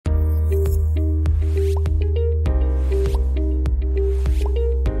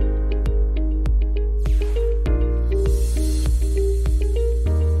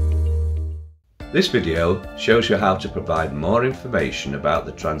This video shows you how to provide more information about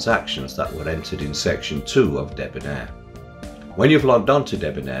the transactions that were entered in section 2 of Debonair. When you've logged on to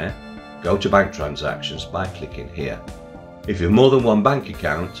Debonair, go to Bank Transactions by clicking here. If you have more than one bank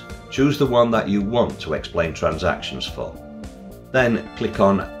account, choose the one that you want to explain transactions for. Then click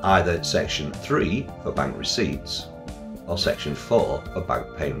on either section 3 for bank receipts or section 4 for bank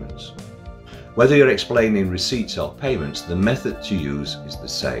payments. Whether you're explaining receipts or payments, the method to use is the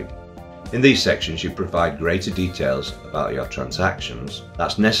same. In these sections you provide greater details about your transactions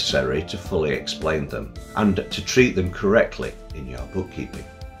that's necessary to fully explain them and to treat them correctly in your bookkeeping.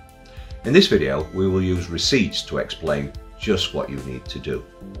 In this video we will use receipts to explain just what you need to do.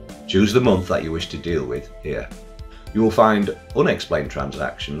 Choose the month that you wish to deal with here. You will find unexplained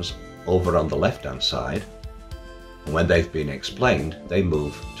transactions over on the left hand side, and when they've been explained they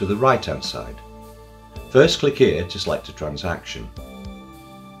move to the right hand side. First click here to select a transaction.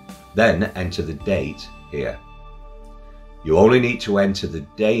 Then enter the date here. You only need to enter the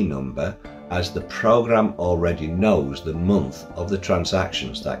day number as the program already knows the month of the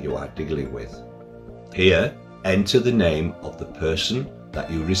transactions that you are dealing with. Here, enter the name of the person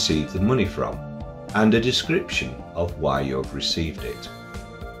that you received the money from and a description of why you have received it.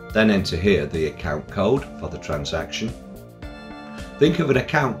 Then enter here the account code for the transaction. Think of an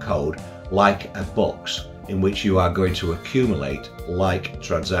account code like a box in which you are going to accumulate like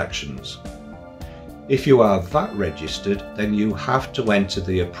transactions. If you are VAT registered, then you have to enter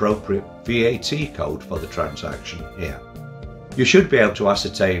the appropriate VAT code for the transaction here. You should be able to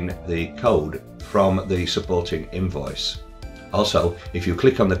ascertain the code from the supporting invoice. Also, if you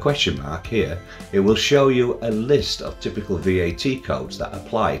click on the question mark here, it will show you a list of typical VAT codes that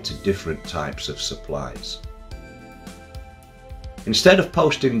apply to different types of supplies. Instead of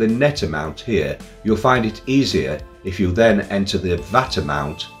posting the net amount here, you'll find it easier if you then enter the VAT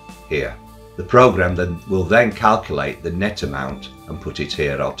amount here. The program will then calculate the net amount and put it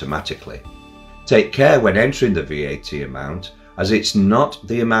here automatically. Take care when entering the VAT amount, as it's not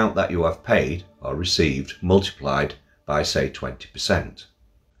the amount that you have paid or received multiplied by say 20%.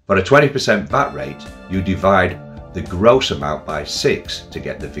 For a 20% VAT rate, you divide the gross amount by 6 to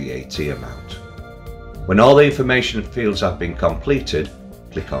get the VAT amount. When all the information fields have been completed,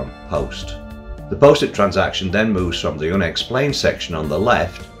 click on Post. The posted transaction then moves from the Unexplained section on the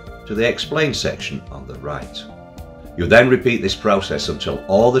left to the Explained section on the right. You then repeat this process until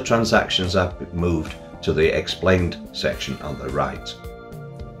all the transactions have moved to the Explained section on the right.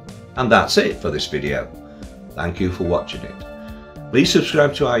 And that's it for this video. Thank you for watching it. Please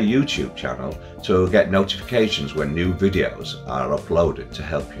subscribe to our YouTube channel to get notifications when new videos are uploaded to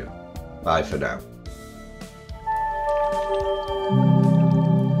help you. Bye for now.